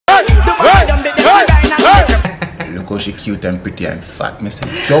because she cute and pretty and fat. Me say,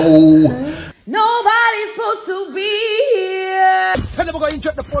 yo. Nobody's supposed to be here. I'm never going to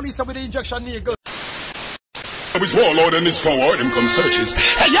inject the police with the injection needle. His warlord and his forward, him come searches.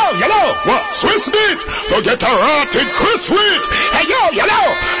 Hey yo, yellow, what? Swiss beat, go get a rotted Chris Wheat. Hey yo,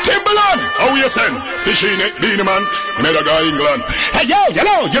 yellow, Timberland, how you send? Fishy neck, Beenie man, he made a guy England. Hey yo,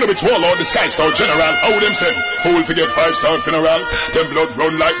 yellow, you know it's warlord, the Sky Star General, how them send? Fool forget 5-star funeral, them blood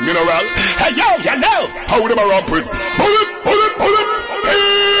run like mineral. Hey yo, yellow, how them a romp with? Bullet, bullet, bullet,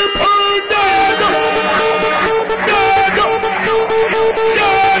 people dead.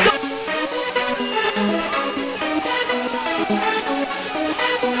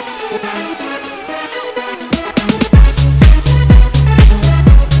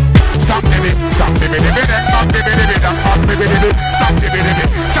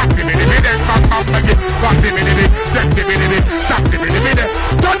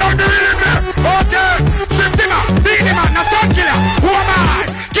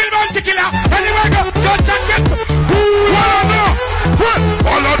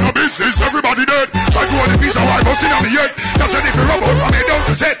 Everybody dead. Try to hold a piece of wire, but sit on the head. That's if you rub out from me down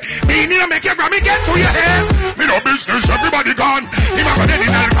to set. Beenie to make your Grammy get to your head. Me no business, everybody gone. He might go dead in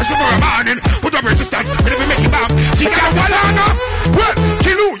the crash before a morning. Put up resistance, and if you make him bam, she got a wallana. Well,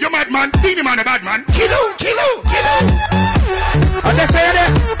 kill you, you madman. Beenie man, a bad man. Kill you, kill you, kill you. And they say it.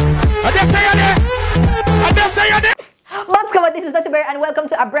 And they say it. And they say it. What's going on? This is Duttyberry and welcome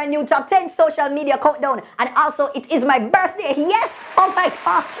to a brand new top 10 social media countdown. And also it is my birthday. Yes! Oh my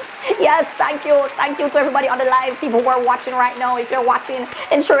gosh. Yes, thank you. Thank you to everybody on the live, people who are watching right now. If you're watching,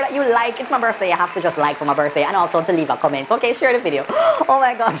 ensure that you like. It's my birthday. I have to just like for my birthday and also to leave a comment. Okay, share the video. Oh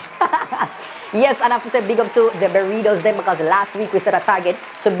my gosh. Yes, and I have to say big up to the Burritos then because last week we set a target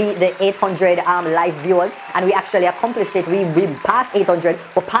to be the 800 live viewers and we actually accomplished it. We passed 800,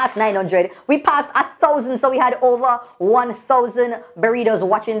 we passed 900, we passed 1,000, so we had over 1,000 Burritos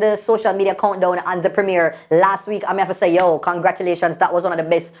watching the social media countdown and the premiere last week. I have to say, yo, congratulations, that was one of the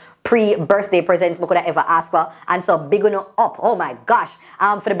best pre-birthday presents we could have ever asked for, and so big on up. Oh my gosh.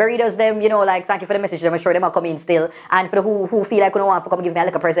 For the Burritos them, you know, like thank you for the message, I'm sure them are coming still, and for the who feel like you don't want to come give me a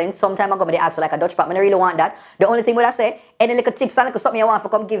little present, sometime I'm going to ask for like a Dutch pop. I don't really want that. The only thing would I say, any little tips and little something you want to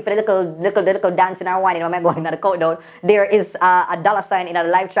come give for the little dancing or whining when I'm going to the countdown, there is a $sign in a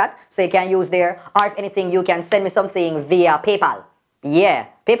live chat, so you can use there, or if anything you can send me something via PayPal. Yeah,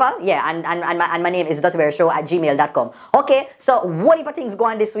 PayPal, yeah, and my name is TheDuttyBerryShow@gmail.com. Okay, so what if things go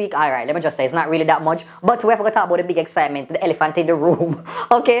on this week? Alright, let me just say, it's not really that much, but we have to talk about the big excitement, the elephant in the room.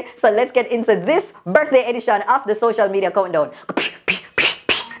 Okay, so let's get into this birthday edition of the social media countdown.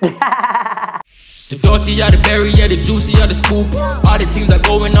 The dirty are the berry, yeah, the juicy are the scoop. All the things are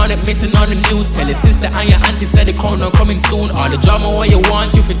going on and missing on the news. Tell your sister and your auntie said the corner coming soon. All the drama what you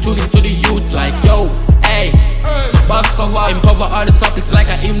want, you fit tune into the youth. Like, yo, hey, box cover, cover all the topics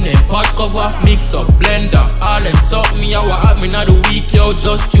like a hymn. Pot cover, mix up, blender, all them something. Yo, what happened of the week, yo,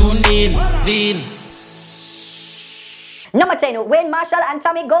 just tune in, scene. Number 10, Wayne Marshall and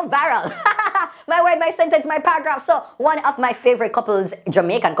Tami go viral. My word, my sentence, my paragraph. So, one of my favorite couples,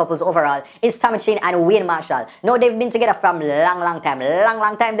 Jamaican couples overall, is Tami and Wayne Marshall. Now, they've been together from long time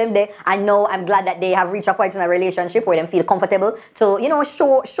them day. And now I'm glad that they have reached a point in a relationship where they feel comfortable to, you know,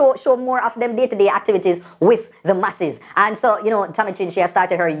 show more of them day-to-day activities with the masses. And so, you know, Tami, she has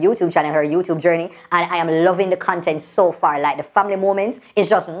started her YouTube channel, her YouTube journey, and I am loving the content so far. Like, the family moments is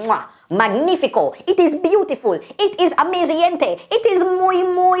just mwah. Magnifico. It is beautiful. It is amaziente. It is muy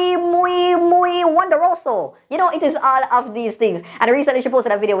wonderoso. You know, it is all of these things. And recently she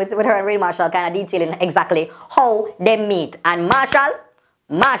posted a video with her and Wayne Marshall kind of detailing exactly how they meet. And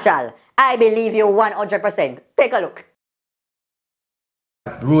Marshall, I believe you 100%. Take a look.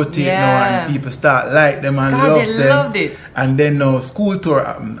 Rotate now and people start like them and love them. Loved it. And then now school tour,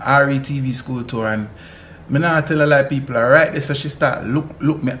 RETV school tour, and me not tell a lot of people alright there, so she start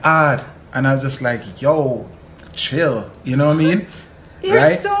look me hard, and I was just like, yo, chill, you know what I mean? You're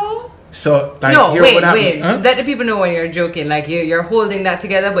right? So like, no, wait, huh? let the people know when you're joking, like you're holding that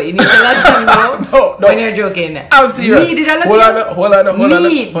together, but you need to let them know no, when you're joking. I'm serious. Me, did I look hold on.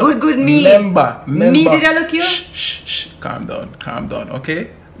 Me, good me. Remember. Me, did I look you? Shh, calm down,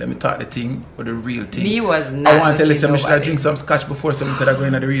 okay? Let me talk the thing or the real thing. Me was not. I want to tell you something, should I drink some scotch before something could have go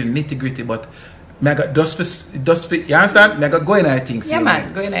into the real nitty gritty, but me got just for you understand? Me got go in I think. Yeah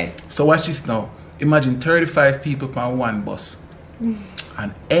man, go in I. So watch this now. Imagine 35 people on one bus.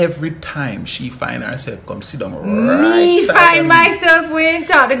 And every time she find herself come sit down me find myself waiting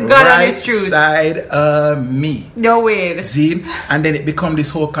talk the God right honest truth. Side me. No way. See? And then it become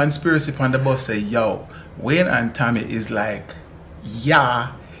this whole conspiracy on the bus say, yo, Wayne and Tami is like,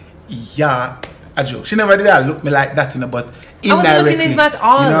 yeah, a joke. She never did that look me like that, you know, but indirectly. I wasn't looking at him at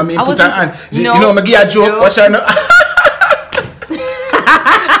all. You know what I mean? I Put her wasn't, hand. no, You know, me give her a joke. no. Watch her now.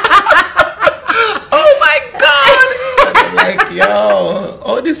 Oh my God! I'm like, yo,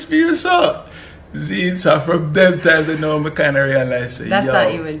 how this feels so? So from them times, you know, me kind of realize. That's yo,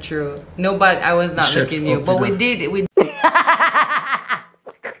 not even true. No, but I was not looking you. But we did.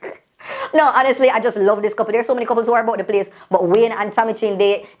 No, honestly, I just love this couple. There's so many couples who are about the place, but Wayne and Tami Chin,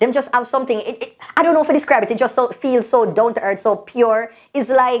 them just have something. I don't know if I describe it. It just feels so down to earth, so pure. It's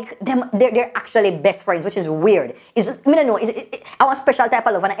like they're actually best friends, which is weird. I don't know. I want special type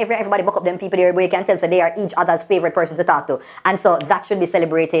of love, and everybody buck up them people there where you can tell so they are each other's favorite person to talk to, and so that should be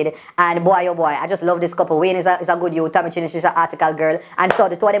celebrated. And boy, oh boy, I just love this couple. Wayne is a good youth. Tami Chin is just an article girl, and so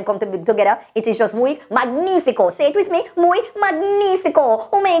the two of them come together. It is just muy magnifico. Say it with me, muy magnifico.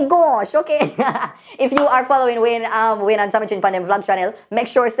 Oh my gosh. Okay, if you are following Wayne and Tami Chin on them vlog channel, make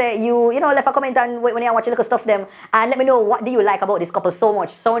sure say you left a comment and when you're watching little stuff them and let me know what do you like about this couple so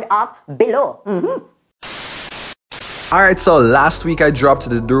much. Sound off below. Alright, so last week I dropped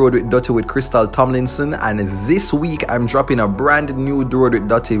the Do Road with Dutty with Crystal Tomlinson, and this week I'm dropping a brand new Do Road with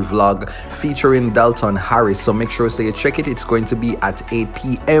Dutty vlog featuring Dalton Harris. So make sure so you check it. It's going to be at 8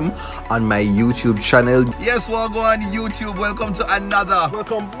 p.m. on my YouTube channel. Yes, we'll go on YouTube. Welcome to another.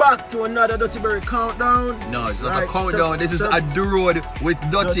 Welcome back to another Duttyberry countdown. No, it's not a countdown. This is a Do Road with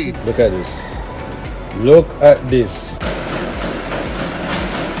Dutty. Look at this. Look at this.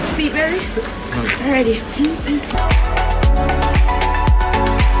 Beat Berry? Alrighty.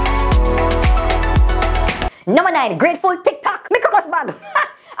 Number 9, grateful TikTok. Make a cuss bag.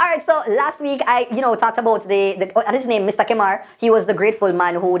 Alright, so last week I, talked about his name, Mr. Kemar. He was the grateful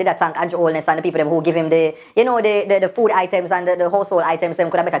man who did thank Andrew Olness and the people who give him the food items and the household items so he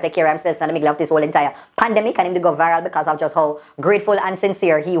could have better take care of himself in the middle of this whole entire pandemic, and him to go viral because of just how grateful and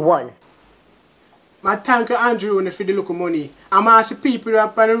sincere he was. I thank you, Andrew, and for the local money. I'm asking people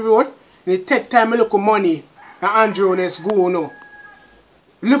up on the road, they take time to look at money, and Andrew is going on.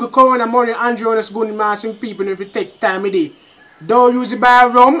 Look at corona money, Andrew is going to asking people if you take time with it. Don't use it by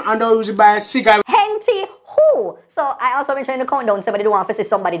rum and don't use it by a cigarette. Henty who? So I also mentioned in the countdown, somebody do want to see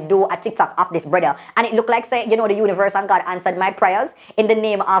somebody do a TikTok of this brother. And it looked like, say, the universe and God answered my prayers in the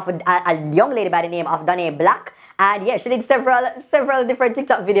name of a young lady by the name of Donnie Black. And yeah, she did several different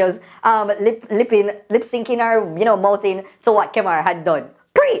TikTok videos, lip syncing or, mouthing to what Kemar had done.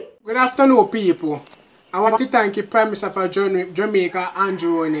 Good afternoon, people. I want to thank the Prime Minister for Jamaica,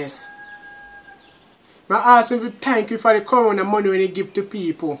 Andrew Olness. I ask him to thank you for the corona money when he give to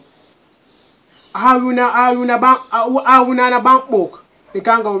people. How you na bank book? They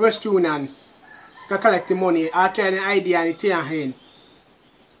can go restaurant and collect the money. I carry the ID and it in your hand.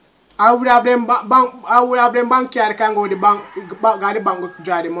 I would have them bank card can go to the bank, got the bank to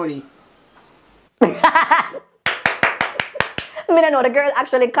draw the money. I mean, I know the girl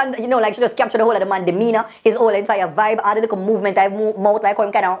actually like she just captured the whole of the man demeanor, his whole entire vibe, all the little movement I mouth like how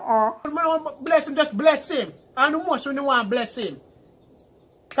him kind of bless him, just bless him. I know most when you want to bless him.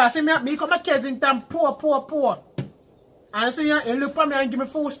 Because me come my kids in time poor. And so you look at me and give me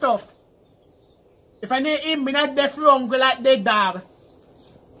full stuff. If I need him, me not deaf wrong go like that dog.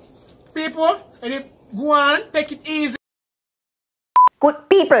 People, and go on, take it easy. Good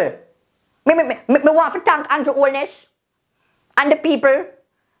people. Me want to thank Andrew Olness. And the people,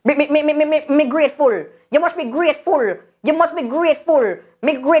 me grateful. You must be grateful. You must be grateful.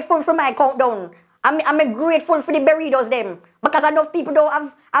 Me grateful for my countdown. I'm grateful for the burritos them. Because I know people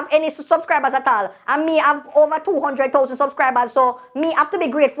don't have any subscribers at all. And me have over 200,000 subscribers. So me have to be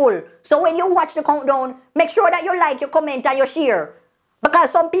grateful. So when you watch the countdown, make sure that you like, you comment and you share.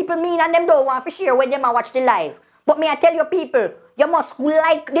 Because some people mean and them don't want to share when them watch the live. But me I tell you people, you must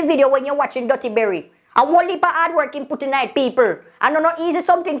like the video when you're watching Duttyberry. A whole heap of hard work in putting night people. And not easy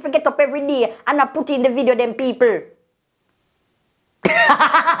something to get up every day and not put in the video them people.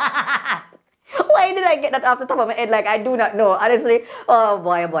 Why did I get that off the top of my head? Like, I do not know. Honestly, oh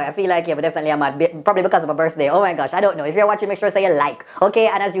boy, I feel like, yeah, but definitely I'm mad. Probably because of my birthday. Oh my gosh, I don't know. If you're watching, make sure say you like. Okay,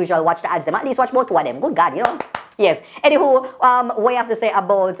 and as usual, watch the ads them. At least watch both two of them. Good God, Yes. Anywho, what you have to say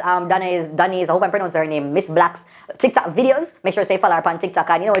about Donnie's, I hope I'm pronouncing her name, Miss Black's TikTok videos. Make sure say follow her on TikTok,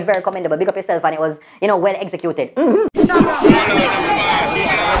 and it's very commendable. Big up yourself, and it was, well executed.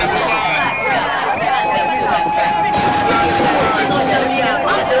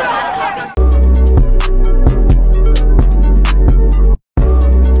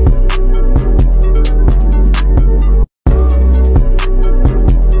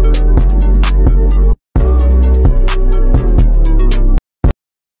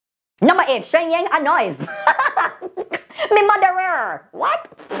 Number 8, Shenyang a noise. Me murderer. What?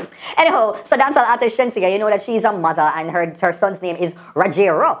 Anyhow, so dancehall artist Shensia, you know that she's a mother and her son's name is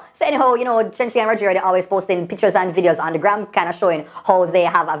Rogero. So anyhow, you know, Shensia and Rogero, they're always posting pictures and videos on the gram, kind of showing how they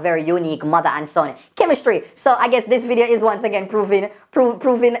have a very unique mother and son chemistry. So I guess this video is once again proving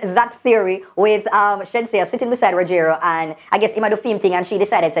that theory with Shensia sitting beside Rogero, and I guess him do film thing, and she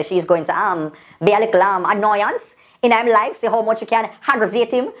decided that she's going to be a little annoyance in him life, see how much you can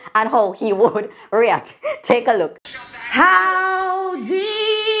aggravate him and how he would react. Take a look. How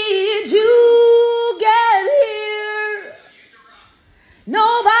did you get here?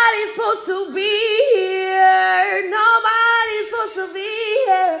 Nobody's supposed to be here. Nobody's supposed to be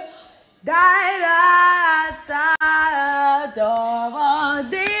here. Daylight.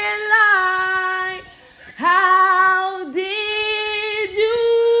 How did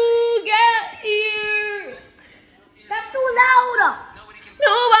you get here? That's too loud.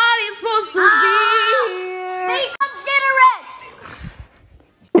 Nobody's supposed to be here. They consider it.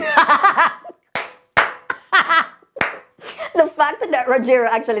 The fact that Rogero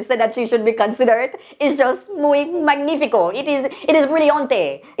actually said that she should be considerate is just muy magnifico. It is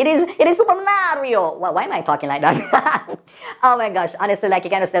brillante. It is Super Mario. Well, why am I talking like that? Oh my gosh, honestly, like you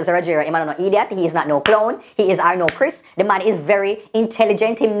can understand, Rogero, he's not no idiot. He is not no clone. He is our no Chris. The man is very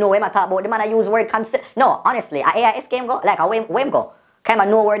intelligent. Him know him. I talk about the man I use word consider. No, honestly, AIS game go like a where go. Kind of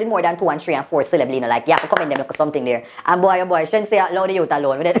no word in more than 2 and 3 and 4 syllables, you know, like you have to come in them look something there. And boy, oh boy, shouldn't say allow the youth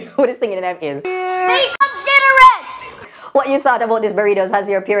alone. What the singing in them is. They consider it. What you thought about this burritos? Has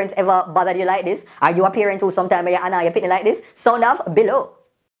your parents ever bothered you like this? Are you a parent who sometimes you're pitting like this? Sound off below.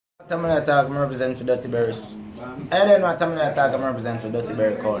 I'm represent for Duttyberryshow. I don't know what I'm represent for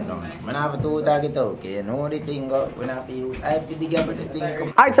Duttyberry countdown. When I have to tag it okay, you know the thing go when I have to use I have to dig up the thing.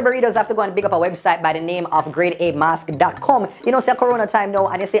 Alright, so burritos have to go and pick up a website by the name of gradeamask.com. You know, it's a corona time now,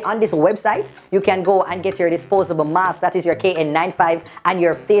 and you see on this website you can go and get your disposable mask, that is your KN95 and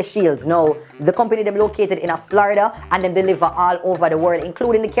your face shields. Now, the company them located in Florida and then deliver all over the world,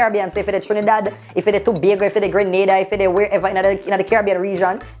 including the Caribbean. So if it's Trinidad, if it's Tobago, if it's Grenada, if it's wherever in the Caribbean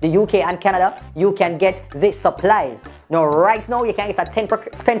region, the UK and Canada, you can get this supplies. Now, right now, you can get a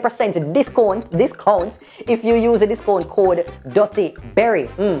 10% discount if you use the discount code DuttyBerry.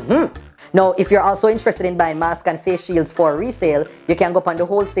 Now, if you're also interested in buying masks and face shields for resale, you can go up on the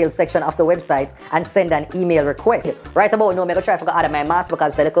wholesale section of the website and send an email request. Right about now, I'm going to try to order my mask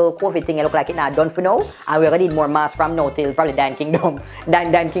because the little COVID thing look like it's not done for now, and we're going to need more masks from now till probably Dan Kingdom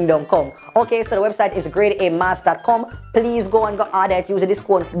come. Okay, so the website is gradeamask.com. Please go and order it. Use the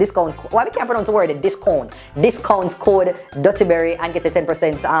discount. Why we can't pronounce the word? Discount code DuttyBerry and get the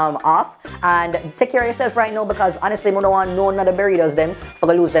 10% off. And take care of yourself right now, because honestly, we don't want no another burritos them for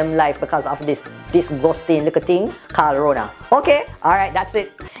to lose them life because of this disgusting little thing called Rona. Okay, all right, that's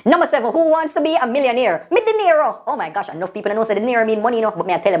it. Number 7, who wants to be a millionaire? Me dinero. Oh my gosh, enough people know say dinero mean money, you know, but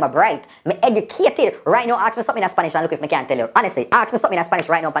me I tell them I'm bright. Me educated. Right now, ask me something in Spanish and look if me can't tell you. Honestly, ask me something in Spanish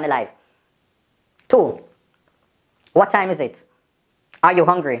right now on the live. 2. What time is it? Are you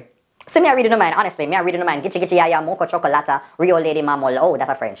hungry? See, me I read in the mind, honestly, me I read in the mind. Gichi ya ya mocha chocolata, Rio Lady Mamol. Oh, that's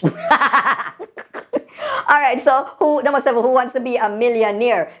a French. Alright, so number 7, who wants to be a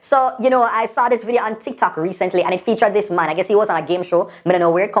millionaire? So, you know, I saw this video on TikTok recently and it featured this man. I guess he was on a game show. I don't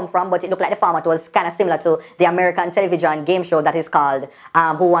know where it come from, but it looked like the format was kind of similar to the American television game show that is called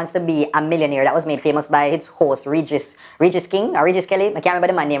Who Wants to Be a Millionaire. That was made famous by its host, Regis King or Regis Kelly. I can't remember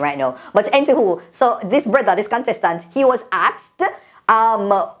the man's name right now. But anywho, so this brother, this contestant, he was asked,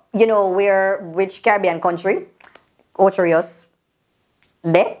 you know, which Caribbean country, Ocho Rios,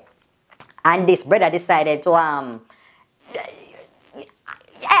 there. And this brother decided to,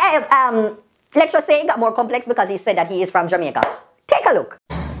 let's just say it got more complex because he said that he is from Jamaica. Take a look.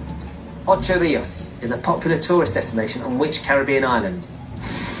 Ocho Rios is a popular tourist destination on which Caribbean island?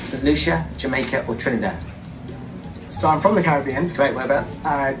 St. Lucia, Jamaica or Trinidad? So I'm from the Caribbean. Great, whereabouts?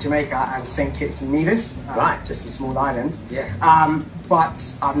 Jamaica and St. Kitts and Nevis. Right. Just a small island. Yeah.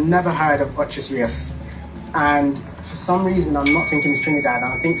 But I've never heard of Ocho Rios. And for some reason, I'm not thinking it's Trinidad.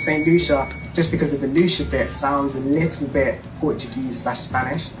 And I think St. Lucia, just because of the Lucia bit, sounds a little bit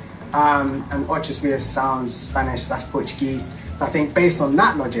Portuguese/Spanish. And Ocho Rios sounds Spanish/Portuguese. I think based on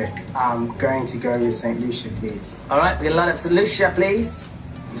that logic, I'm going to go with St. Lucia, please. All right, we're going to line up St. Lucia, please.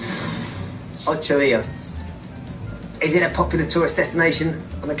 Ocho Rios. Is it a popular tourist destination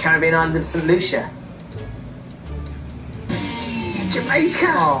on the Caribbean island of St. Lucia? It's Jamaica!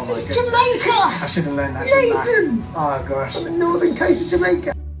 Oh my it's goodness. Jamaica! I should have learned that. Nathan! Oh gosh. On the northern coast of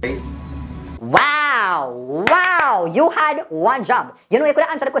Jamaica. Please. Wow, you had one job. You know, you could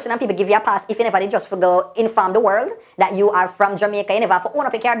answer the question and people give you a pass if you never did, just for go inform the world that you are from Jamaica. You never have to own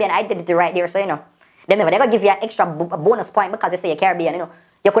up your Caribbean identity right there, so you know. They never, they're gonna give you an extra bonus point because they say you're Caribbean, you know.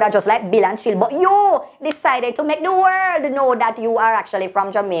 You could have just like Bill and chill, but you decided to make the world know that you are actually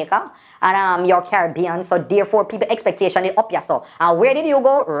from Jamaica and you're Caribbean, so therefore people expectation is up here. So and where did you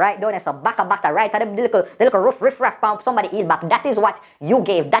go? Right down there, so back right at the little rough riff raff pump, somebody heel back. That is what you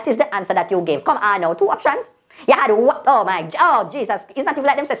gave. That is the answer that you gave. Come on now, 2 options. You had what? Oh my, oh Jesus! It's not even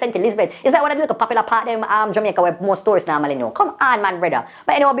like them say St. Elizabeth. It's like one of the little popular part of Jamaica where most tourists normally know. Come on, man, brother.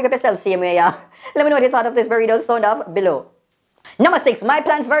 But anyway, big up yourself, same way, yeah. Let me know what you thought of this burrito sound of below. Number 6, My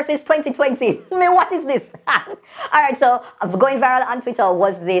Plans versus 2020. I mean, what is this? Alright, so going viral on Twitter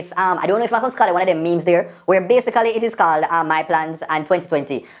was this, I don't know if I can call it one of them memes there, where basically it is called My Plans and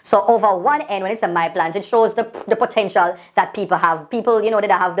 2020. So over one end, when it's a My Plans, it shows the potential that people have. People, you know,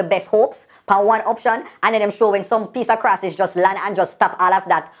 that have the best hopes per one option, and then them showing some piece of crosses just land and just stop all of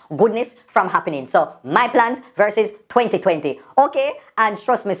that goodness from happening. So My Plans versus 2020. Okay, and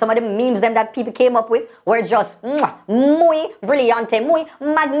trust me, some of the memes them that people came up with were just muy brillante, muy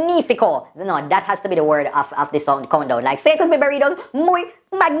magnifico. No, that has to be the word of this countdown. Like, say it with me, burritos, muy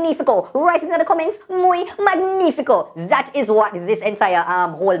magnifico. Write it in the comments, muy magnifico. That is what this entire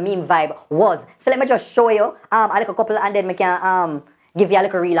whole meme vibe was. So let me just show you a little couple, and then we can give you a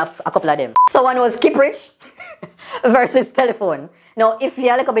little reel of a couple of them. So one was Keep Rich versus telephone. Now, if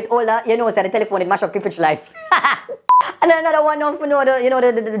you're a little bit older, you know that the telephone it mash up Keep Rich life. And another one of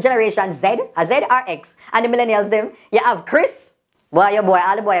the generation Z, a Z or X, and the millennials them. You have Chris, boy,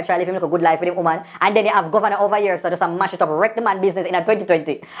 all the boy try to live him like a good life with him woman, and then you have governor over here, so just mash it up, wreck the man business in a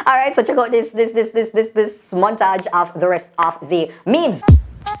 2020. All right, so check out this montage of the rest of the memes.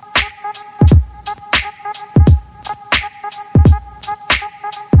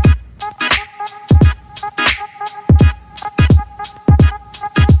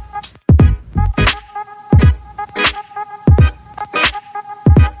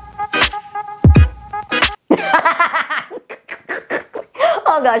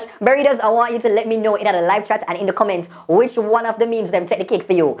 Oh gosh, burritos, I want you to let me know in the live chat and in the comments which one of the memes them take the cake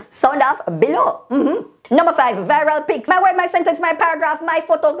for you. Sound off below. Number 5, viral pics. My word, my sentence, my paragraph, my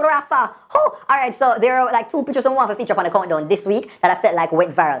photographer. Oh, alright, so there are like 2 pictures and one for feature on the countdown this week that I felt like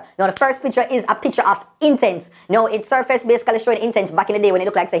went viral. Now the first picture is a picture of Intense. Now it surfaced basically showing Intense back in the day when he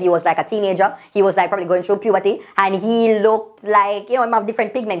looked like say he was like a teenager. He was like probably going through puberty and he looked like, you know, him have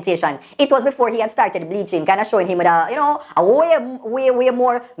different pigmentation. It was before he had started bleaching, kind of showing him with a, you know, a way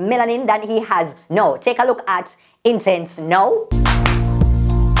more melanin than he has now. Take a look at Intense now.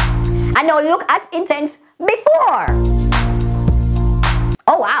 And now look at Intense before.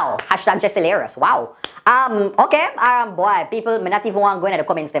 Oh wow, hashtag just hilarious, wow. Okay, boy, people, me not even want to go into the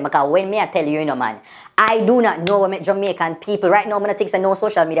comments there because when me I tell you, you know man, I do not know what Jamaican people, right now I'm going to take no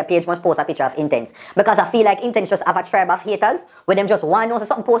social media page must post a picture of Intense because I feel like Intense just have a tribe of haters where them just want to know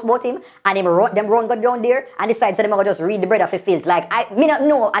something post about him and them run go down there and decide so them going to just read the bread of the filth. Like, me not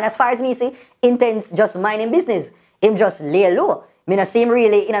know, and as far as me see, Intense just minding business. Him just lay low. Me not see him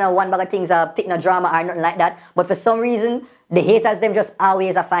really in one bag of things pick no drama or nothing like that. But for some reason, the haters them just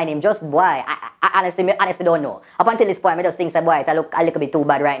always find him. Just boy, I honestly don't know. Up until this point, I just think that boy, I look a little bit too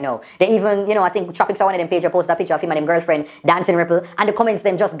bad right now. They even, you know, I think Tropics are one of them page posted a picture of him and his girlfriend dancing ripple, and the comments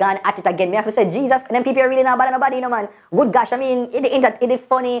them just gone at it again. Me have to say, Jesus, them people are really not bad nobody, you know man. Good gosh, I mean, it is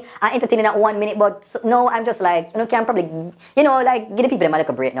funny and entertaining at 1 minute, but no, I'm just like, you know, can probably, you know, like give the people them a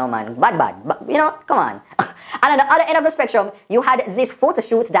little break now, man. Bad, but, you know, come on. And on the other end of the spectrum, you had this photo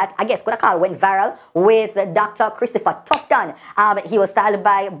shoot that I guess could have called went viral with Dr. Christopher Tufton. He was styled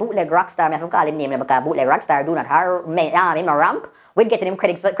by Bootleg Rockstar. I have to call him name because Bootleg Rockstar do not hire him a ramp with getting him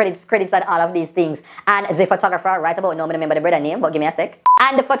credits and all of these things. And the photographer, right about now, I don't remember the brother name, but give me a sec.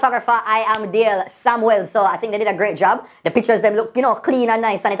 And the photographer, I am Dale Samuel. So I think they did a great job. The pictures them look, you know, clean and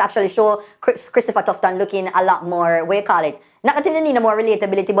nice, and it actually show Christopher Tufton looking a lot more, what do you call it? Not that it need a more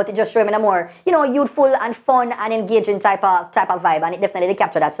relatability, but it just show him a more, you know, youthful and fun and engaging type of vibe, and it definitely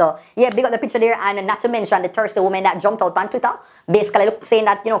captured that. So yeah, big up the picture there, and not to mention the thirsty woman that jumped out on Twitter, basically saying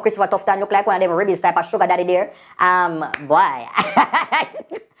that, you know, Christopher Tufton look like one of them ribbies type of sugar daddy there. Boy.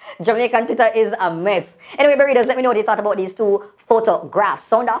 Jamaican Twitter is a mess. Anyway, burritos, let me know what you thought about these 2 photographs.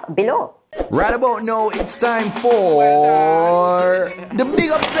 Sound off below. Right about now, it's time for the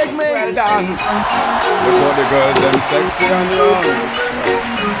big up segment. Well done. Look all the girls, them sexy and young.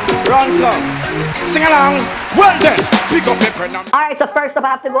 Run along, sing along. Well then, big up the friend. Alright, so first up I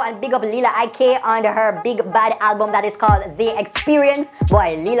have to go and big up Lila IK on her big bad album that is called The Experience.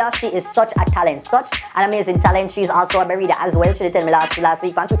 Boy, Lila, she is such a talent, such an amazing talent. She's also a burrito as well. She did tell me last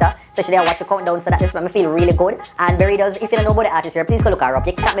week on Twitter, so she did watch the countdown, so that just made me feel really good. And burritos, if you don't know about the artist here, please go look her up.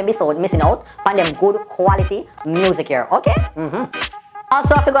 You can't be missing out on them good quality music here, okay?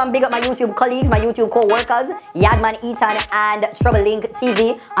 Also, I have to go and big up my YouTube colleagues, my YouTube co-workers, Yadman Ethan and Trouble Link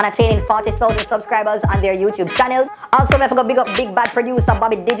TV, on attaining 40,000 subscribers on their YouTube channels. Also, I have to go big up big bad producer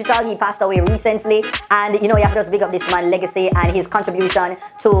Bobby Digital. He passed away recently, and you know you have to just big up this man's legacy and his contribution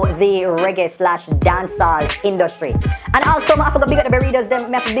to the reggae/dancehall industry. And also, I have to go big up the Burritos.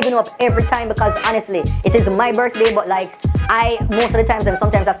 Them I have to big them up every time because honestly, it is my birthday, but like most of the times,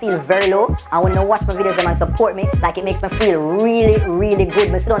 sometimes I feel very low. And when I watch my videos and support me, like it makes me feel really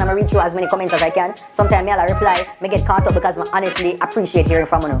good. I sit down and I read through as many comments as I can. Sometimes I'll reply, I get caught up because I honestly appreciate hearing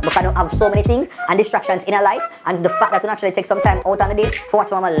from you. Because I have so many things and distractions in our life, and the fact that you actually take some time out on the day to watch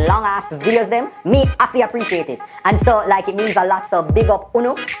some of my long ass videos me I feel appreciate it. And so like it means a lot, so big up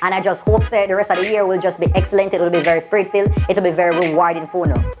Uno, and I just hope that the rest of the year will just be excellent. It will be very spirit filled, it will be very rewarding for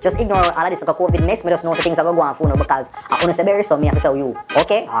Uno. Just ignore all of this like a COVID mess, me just know the things that will go on for Uno because I Uno say berry, so me have to tell you.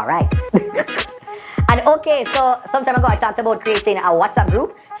 Okay? Alright. And okay, so sometime ago I talked about creating a WhatsApp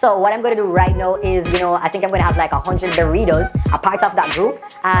group. So what I'm going to do right now is, you know, I think I'm going to have like 100 burritos a part of that group.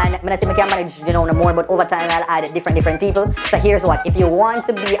 And I'm going to manage, you know, more, but over time I'll add different people. So here's what, if you want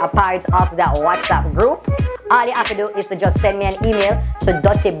to be a part of that WhatsApp group, all you have to do is to just send me an email to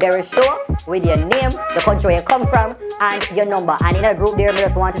TheDuttyBerryShow with your name, the country where you come from, and your number. And in a group there, I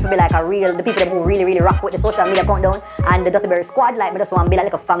just want it to be like the people who really rock with the social media countdown and the Duttyberry squad. Like, I just want to be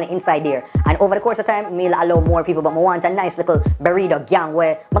like a family inside there. And over the course of time, we'll allow more people, but I want a nice little burrito gang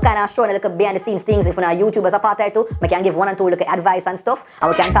where I kind of show a little behind the scenes things. If you're not YouTubers apart there too, I can give one and two look at advice and stuff, and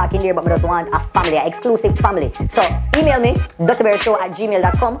we can talk in there, but I just want a family, an exclusive family. So email me,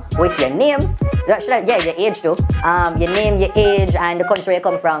 duttyberryshow@gmail.com with your name, your age too, your name, your age, and the country you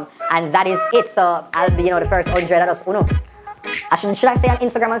come from, and that is it. So I'll be, you know, the first 100 of us, Uno. Should I say on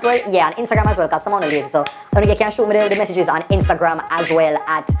Instagram as well? Yeah, on Instagram as well, because someone lazy. So you can shoot me the messages on Instagram as well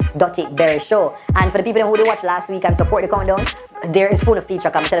at TheDuttyBerryShow. And for the people who did watch last week and support the countdown, there is full of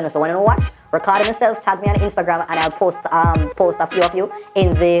feature. I'm telling you. So when you watch, record myself, tag me on Instagram, and I'll post a few of you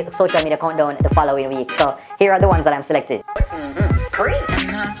in the social media countdown the following week. So here are the ones that I'm selected.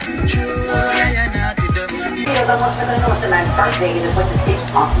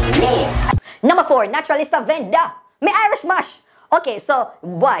 Number 4, Naturalista Venda. Me Irish mash. Okay, so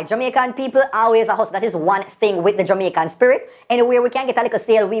boy, Jamaican people always a hustle. That is one thing with the Jamaican spirit. Anywhere we can get a little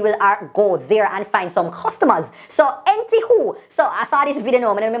sale, we will go there and find some customers. So, anywho, so I saw this video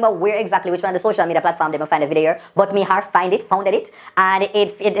now. I don't remember where exactly, which one of the social media platform they find the video here, but me have founded it, and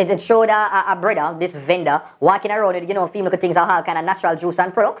it showed a brother, this vendor, walking around with, you know, film things, all kind of natural juice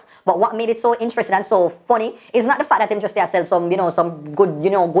and products. But what made it so interesting and so funny is not the fact that him just there sell some, you know, some good, you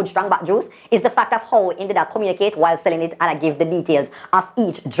know, good strong back juice. It's the fact of how he did that communicate while selling it, and I give the details of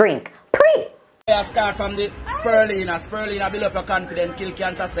each drink. I start from the spirulina. Spirulina build up your confidence, kill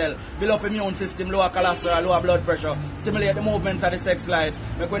cancer cell, build up immune system, lower cholesterol, lower blood pressure, stimulate the movements of the sex life.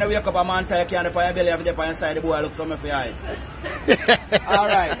 Make when you wake up a man tie can upon your belly have it upon your side, the boy looks something for your eye.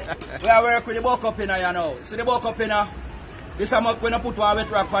 Alright. We are working with the buck up in here, you know. See the buck up in here? This time when you put one wet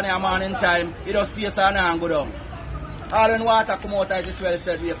rock on your morning time, it just stays on and go down. All when water come out of this well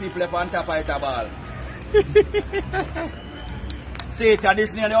said, we people up on top of it a ball. See it,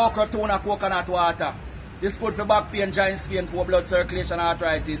 this near the okra, tuna, coconut water. This good for back pain, joint pain, poor blood circulation,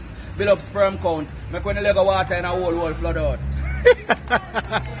 arthritis, build up sperm count, make when you leg of water in a whole flood out.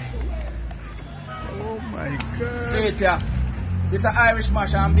 Oh my God. See it here. This is Irish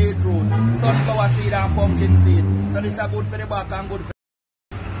mash and beetroot, sunflower seed and pumpkin seed. So this is good for the back and good for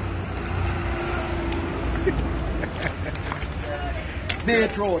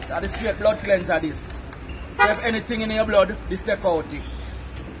beetroot, and the straight blood cleanser this. So if anything in your blood, this take out it.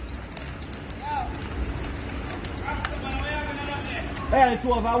 Health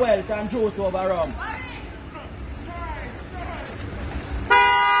over wealth and juice over rum.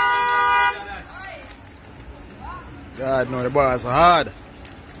 God, no, the bars are hard. I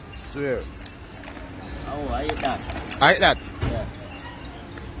swear. Oh, I eat that. I eat that? Yeah.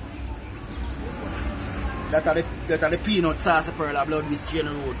 That are the peanut sauce, pearl, blood with chain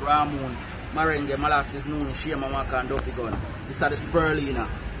root, ramoon, meringue, molasses, noon, shea, mamaka, and dopey gun. These are the spirulina.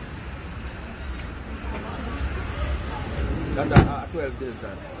 That are 12 days.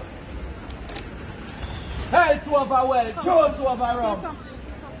 Health over wealth, juice over rum.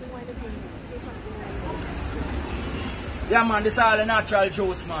 Yeah man, this is all the natural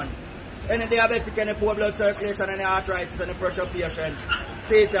juice man. Any diabetic, any poor blood circulation, any arthritis, any pressure patient.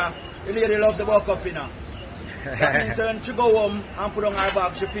 See it, the lady love the buck up in her. That means when she go home and put on her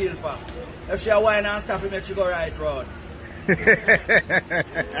bag, she feel for. If she a wine and stop it, make she go right road.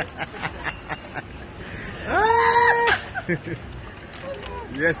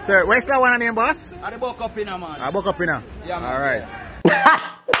 Yes sir. Where's that one name, boss? At the buck up in her man. Buck up in her? Yeah man. Alright.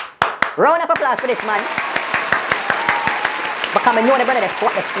 Round of applause for this man. Because I know the brother that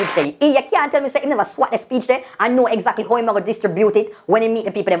swat the speech there. You can't tell me say he never swat the speech there and know exactly how he's going to distribute it when he meet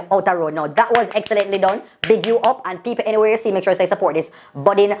the people them out the road. Now, that was excellently done. Big you up, and people anywhere you see, make sure you say support this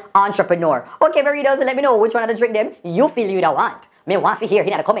budding entrepreneur. Okay, very does let me know which one of the drink them you feel you don't want. Me want to hear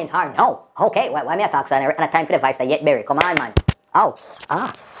in the comments hard now. Okay, well, why me attack so and a time for the vice yet berry. Come on, man. Oh,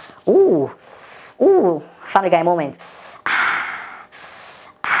 ooh, Family Guy moment.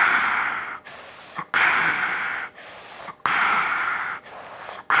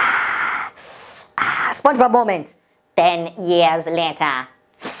 SpongeBob moment. 10 years later.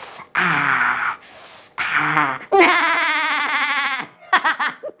 I'm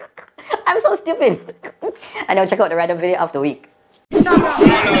so stupid. I know, check out the random video of the week.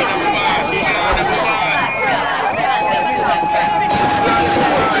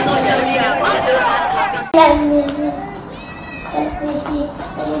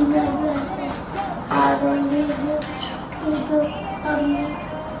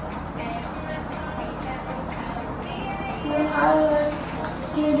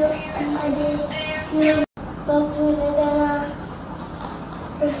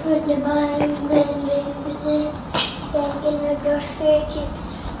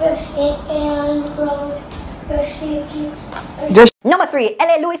 Number 3,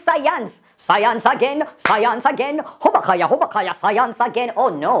 LA Lewis Science. Science again, Hobakaya, science again. Oh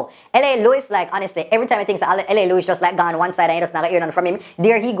no. LA Lewis, like, honestly, every time I think LA Lewis just like gone one side and you just never hear nothing from him,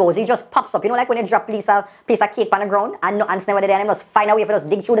 there he goes. He just pops up. You know, like when you drop a piece of cake on the ground and no ants never there and just find a way for us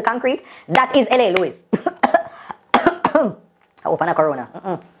dig through the concrete. That is LA Lewis. Open a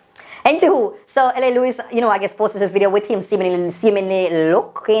corona. Anywho, so LA Lewis, you know, I guess posted this video with him seemingly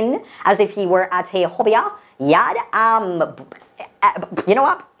looking as if he were at a hobby yard. You know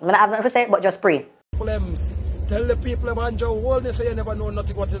what? I'm not going to say it, but just pray. Tell the people of Anja Wellness so you never know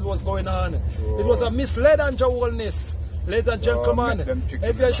nothing what it was going on. It was a misled Anja Wellness. Ladies and gentlemen,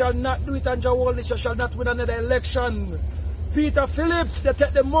 if you shall not do it Anja Wellness, you shall not win another election. Peter Phillips, they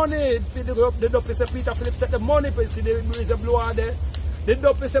take the money. The dope is Peter Phillips take the money. But see, there is a blue out there. The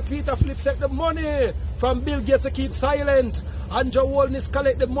dope is Peter Phillips take the money from Bill Gates to keep silent. Anja Wellness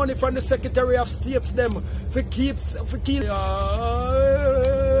collect the money from the Secretary of State them for keep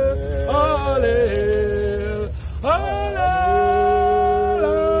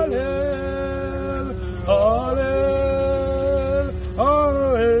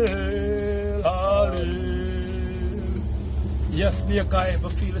yes, me a guy ever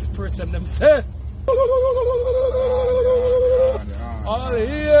feel the spirits and them say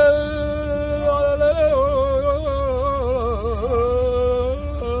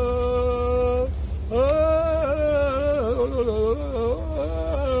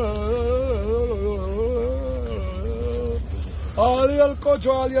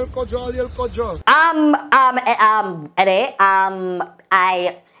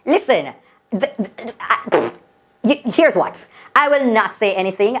Listen, here's what. I will not say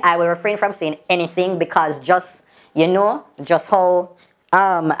anything. I will refrain from saying anything because just, you know, just how,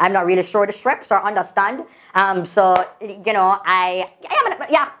 I'm not really sure the Shreps or understand. So, you know,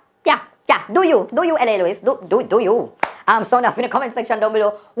 do you, LA Lewis, do you. So now in the comment section down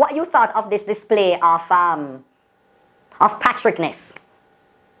below, what you thought of this display of Patrickness.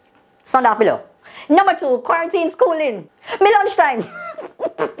 Sound off below. Number 2, quarantine schooling. Me lunchtime.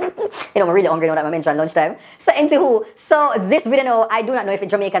 You know, I'm really hungry now that I mentioned lunchtime. So, anywho, so this video now, I do not know if it's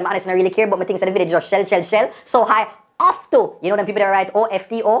Jamaican, but honestly, I really care, but my things that the video just shell. So, I have to, you know, them people that write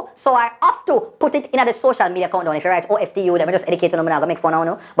OFTO, so I have to put it in the social media countdown. If you write OFTO, let me just educate them, I'm not gonna make fun now,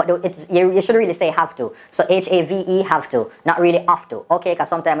 no? But it's, you should really say have to. So HAVE, have to, not really have to. Okay, because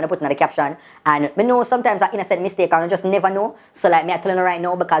sometimes I'm gonna put in the caption, and I know sometimes that innocent mistake, I just never know. So like me, I telling you right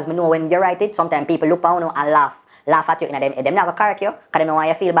now, because I know when you write it, sometimes people look down and laugh at you in them. Them not gonna correct you, because they know why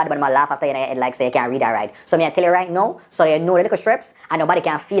you feel bad, but I laugh after you in your head like say you can't read that right. So me I tell you right now, so you know the little strips, and nobody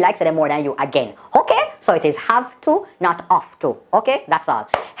can feel like say them more than you again. Okay? So it is have to, not off to. Okay? That's all.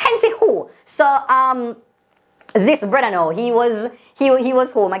 Hence who? So this brother now, he was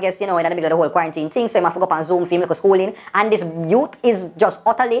home, I guess, you know, in the middle of the whole quarantine thing, so he must go up on Zoom film like schooling, and this youth is just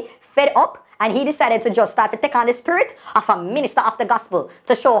utterly fed up. And he decided to just start to take on the spirit of a minister of the gospel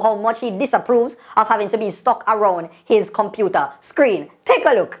to show how much he disapproves of having to be stuck around his computer screen. Take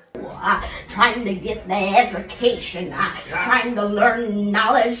a look. Trying to get the education, trying to learn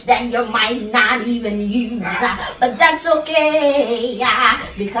knowledge that you might not even use, but that's okay,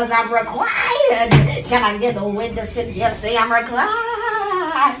 because I'm required. Can I get a witness if you say I'm required?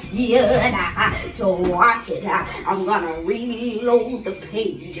 good to watch it. I'm gonna reload the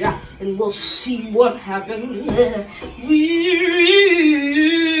page and we'll see what happens.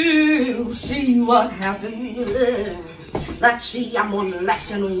 We'll see what happens. Let's see, I'm on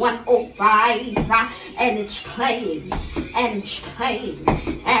lesson 105, and it's playing, and it's playing,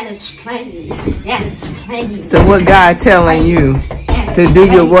 and it's playing, and it's playing. So what God telling you to do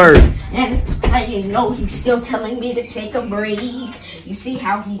your work? And it's playing. No, he's still telling me to take a break. You see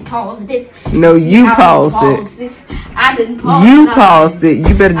how he paused it? No, you paused it. I didn't pause You nothing. paused it.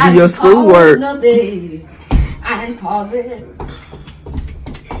 You better do your schoolwork. I didn't pause it.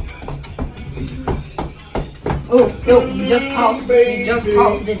 Oh, no, he just paused it. He just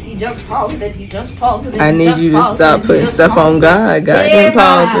paused it. He just paused it. He just paused it. I need you to stop putting stuff on God. God can't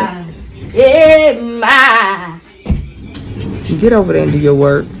pause it. Get over there and do your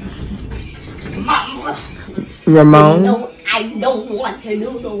work. Mama, Ramon. no, I don't want to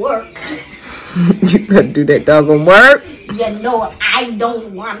do the work. You gotta do that doggone work. You know, I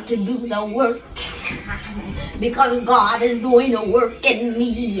don't want to do the work because God is doing the work in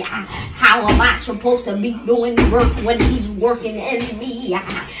me. How am I supposed to be doing work when he's working in me?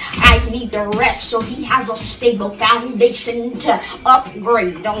 I need to rest so he has a stable foundation to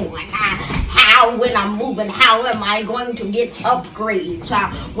upgrade on. How, when I'm moving, how am I going to get upgrades?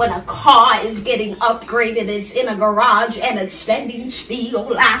 When a car is getting upgraded, it's in a garage and it's standing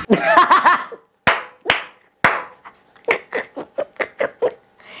still.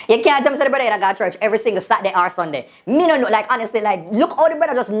 You can't tell me the brother in a God church every single Saturday or Sunday. Me no know, like honestly, like look how the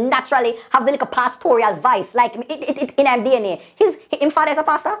brother just naturally have the little pastoral vice. Like it in him DNA. Him father is a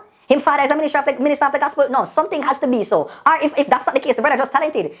pastor. Him father is a minister of the gospel. No, something has to be so. Or if that's not the case, the brother just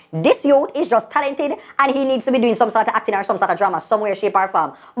talented. This youth is just talented and he needs to be doing some sort of acting or some sort of drama somewhere, shape or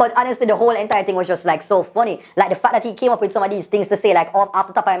form. But honestly, the whole entire thing was just like so funny. Like the fact that he came up with some of these things to say like off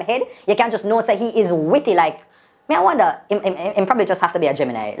the top of his head, you can't just notice that he is witty. Like, I wonder, him probably just have to be a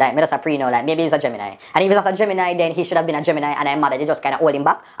Gemini. Like, me just a pre-know, like, maybe he's a Gemini. And if he's not a Gemini, then he should have been a Gemini, and I'm mad that they just kind of hold him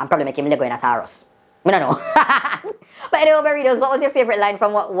back and probably make him Lego in a Taurus. I don't know. But anyway, readers, what was your favorite line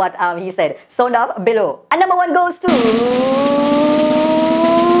from what he said? Sound off below. And number one goes to the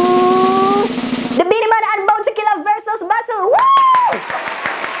Beenie Man and Bounty Killer versus battle. Woo!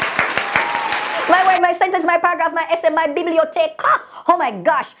 My word, my sentence, my paragraph, my essay, my bibliothèque. Oh my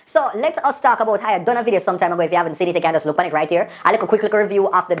gosh. So let us talk about how I done a video some time ago. If you haven't seen it, you can just look on it right here. I like a quick little review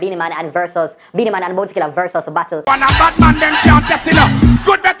of the Beenie Man and Bounty Killer versus battle. One a bad man them can't best enough.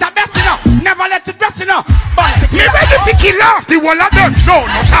 Good better best enough. Never let it best enough. But me ready to kill off the whole of them. No,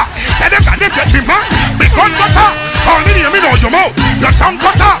 no sir. Say them that them get the man. Big gun cutter. Only hear me know your mouth. Your tongue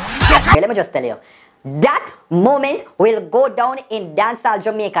cutter. Okay, let me just tell you. That moment will go down in dancehall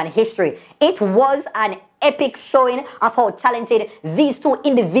Jamaican history. It was an epic showing of how talented these two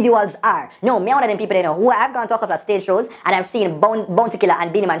individuals are. No, me one of them people they know who I've gone to a couple of stage shows and I've seen Bounty Killer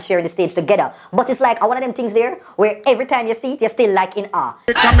and Beenie Man sharing the stage together. But it's like one of them things there where every time you see it, you're still like in awe.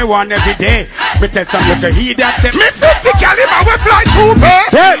 Tell me one every day. Me tell some little heat that them. Me 50 caliber will fly too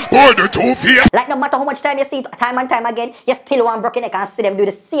fast. Or the two feet. Like no matter how much time you see it, time and time again, you still want broken neck and see them do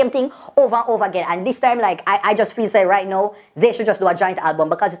the same thing over and over again. And this time, like I just feel say right now they should just do a joint album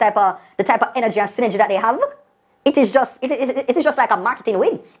because the type of energy and synergy that they have. It is just like a marketing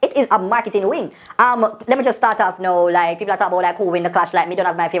win. It is a marketing win. Let me just start off now. Like people are talking about like who win the clash. Like me don't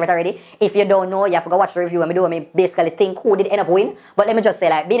have my favorite already. If you don't know, you have to go watch the review and me basically think who did end up win. But let me just say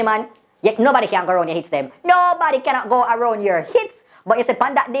like Beenie Man, nobody can go around your hits them. Nobody cannot go around your hits. But you said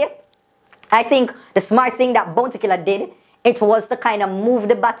on that day, I think the smart thing that Bounty Killer did, it was to kind of move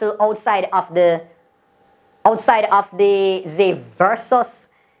the battle outside of the Verzuz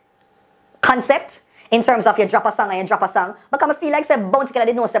concept. In terms of you drop a song and you drop a song. Because I feel like say Bounty Killer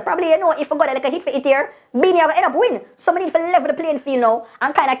did know say probably you know if I got like a hit for it here, Beenie will end up win. So we need to level the playing field now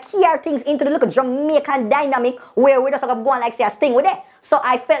and kind of key our things into the little Jamaican dynamic where we just go on like say a sting with it. So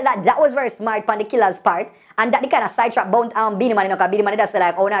I felt that was very smart on the Killer's part and that they kind of sidetrack Beenie Man, you know, because Beenie Man does say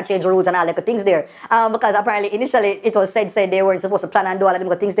like oh not change the rules and all like things there. Because apparently initially it was said they weren't supposed to plan and do all of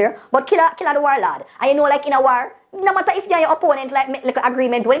them things there. But Killer the warlord. And you know like in a war, no matter if you and your opponent like make like an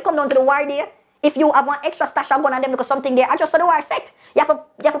agreement when it come down to the war there. If you have one extra stash of gun and them look something there, adjust to the war set. You have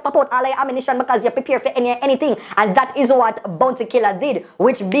to pop out all your ammunition because you're prepared for anything. And that is what Bounty Killer did,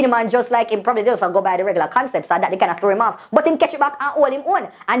 which Beenie Man just like him probably just go by the regular concept so that they kind of throw him off. But him catch it back and hold him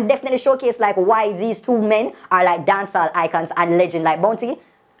on. And definitely showcase like why these two men are like dancehall icons and legend like Bounty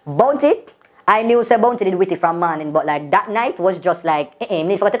I knew say Bounty did witty from morning, but like that night was just like,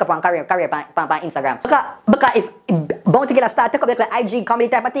 need to take up on career on Instagram. Because if Bounty get a start take up like IG comedy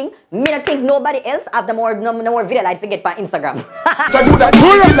type of thing, me not think nobody else have the more video like forget on Instagram. So do that.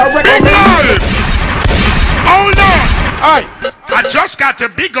 Hold on. Alright, I just got to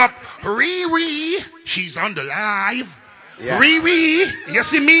big up Riri. She's on the live. Yeah. Riri, you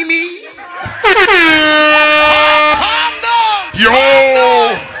see Mimi? Calm down. Yo.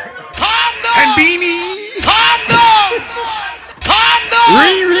 Calm down. And Beenie. Calm down. Calm down.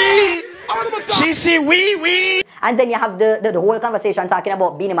 Riri. She see wee. And then you have the whole conversation talking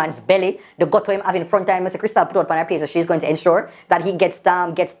about Beenie Man's belly, the gut to him having front time. Mr. Crystal put out on her page, so she's going to ensure that he gets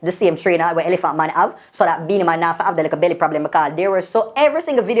the same trainer where Elephant Man have, so that Beenie Man not have the like a belly problem, because there was so every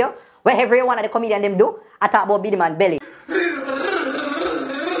single video where every one of the comedian them do, I talk about Beenie Man belly.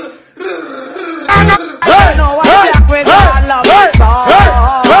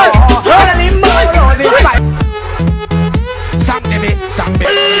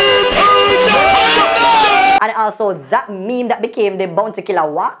 And also that meme that became the Bounty Killer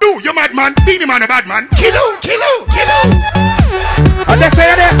walk. No, you mad man, Beenie Man a bad man. Kill him. And they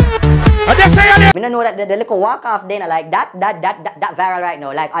say that. We don't know that the little walk off then like that viral right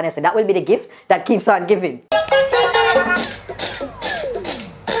now. Like honestly, that will be the gift that keeps on giving.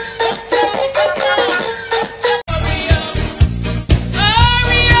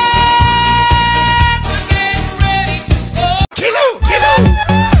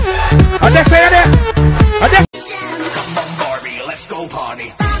 And they say that. Come on, Barbie, let's go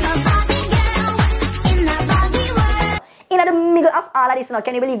party. In the middle of all of this now,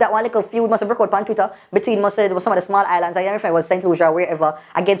 can you believe that one little feud must have broke out on Twitter between some of the small islands, I don't know if it was St. Lucia or wherever,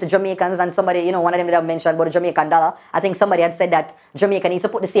 against the Jamaicans, and somebody, you know, one of them that mentioned about the Jamaican dollar. I think somebody had said that Jamaica needs to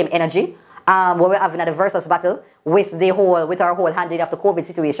put the same energy where we're having a Verzuz battle with our whole handling of the COVID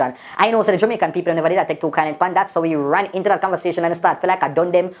situation. I know so the Jamaican people never did that take too kind on that, so we ran into that conversation and start feel like I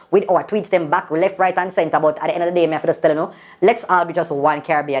done them with our tweets them back left, right and center, but at the end of the day, I have to just tell you know, let's all be just one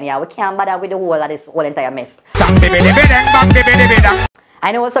Caribbean. Yeah, we can't bother with the whole of this whole entire mess.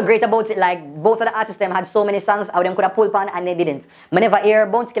 I know what's so great about it, like both of the artists them had so many songs how them could have pulled on and they didn't. I never hear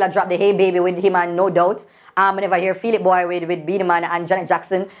Bounty Killer drop the Hey Baby with him and No Doubt. I never hear Feel It Boy with Beenie Man and Janet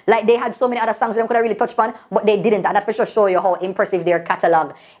Jackson. Like they had so many other songs them could have really touched on, but they didn't, and that for sure show you how impressive their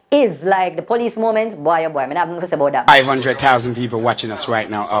catalog is. Like the Police moment, boy oh boy, I mean I have nothing to say about that. 500,000 people watching us right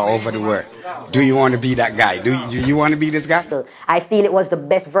now all over the world. Do you want to be that guy? Do you want to be this guy? I feel it was the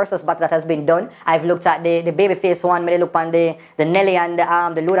best Verzuz battle that has been done. I've looked at the Babyface one, when I look on the Nelly and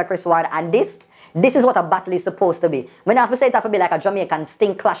the Ludacris one, and this is what a battle is supposed to be. I have to say it have to be like a Jamaican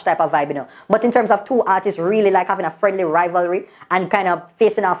Sting Clash type of vibe, you know. But in terms of two artists really like having a friendly rivalry and kind of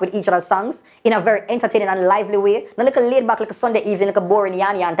facing off with each other's songs in a very entertaining and lively way. Not like a laid back, like a Sunday evening, like a boring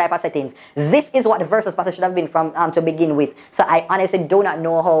yan type of settings. This is what the Verzuz battle should have been from to begin with. So I honestly do not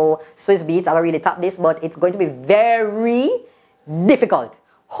know how Swiss Beats are really top this, but it's going to be very difficult.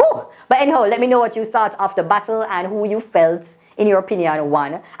 Whew. But anyhow, let me know what you thought of the battle and who you felt, in your opinion,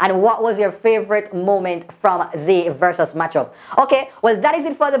 won, and what was your favorite moment from the Verzuz matchup. Okay, well that is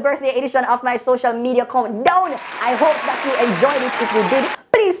it for the birthday edition of my social media countdown. I hope that you enjoyed it. If you did,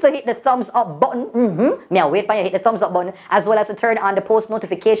 please to hit the thumbs up button. Now wait for you hit the thumbs up button, as well as to turn on the post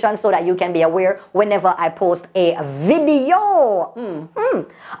notifications so that you can be aware whenever I post a video.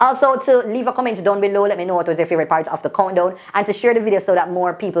 Also to leave a comment down below, let me know what was your favorite part of the countdown, and to share the video so that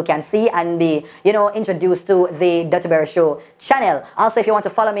more people can see and be, you know, introduced to the DuttyBerryshow channel. Also, if you want to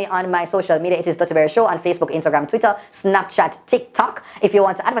follow me on my social media, it is DuttyBerryshow on Facebook, Instagram, Twitter, Snapchat, TikTok. If you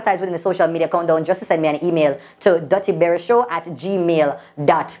want to advertise within the social media countdown, just send me an email to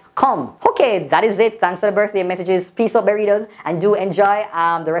duttyberryshow@gmail.com. Okay, that is it. Thanks for the birthday messages. Peace out, burritos, and do enjoy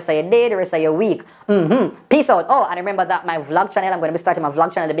the rest of your day, the rest of your week. Peace out. Oh, and remember that my vlog channel, I'm going to be starting my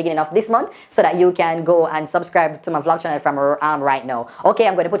vlog channel at the beginning of this month, so that you can go and subscribe to my vlog channel from right now. Okay,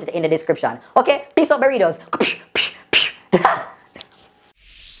 I'm going to put it in the description. Okay, peace out, burritos.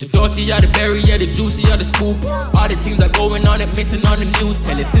 The dirty are the berry, yeah, the juicy are the scoop. All the things are going on and missing on the news.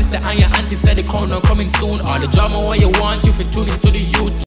 Tell your sister and your auntie said the corner coming soon. All the drama what you want, you fit tune into the youth.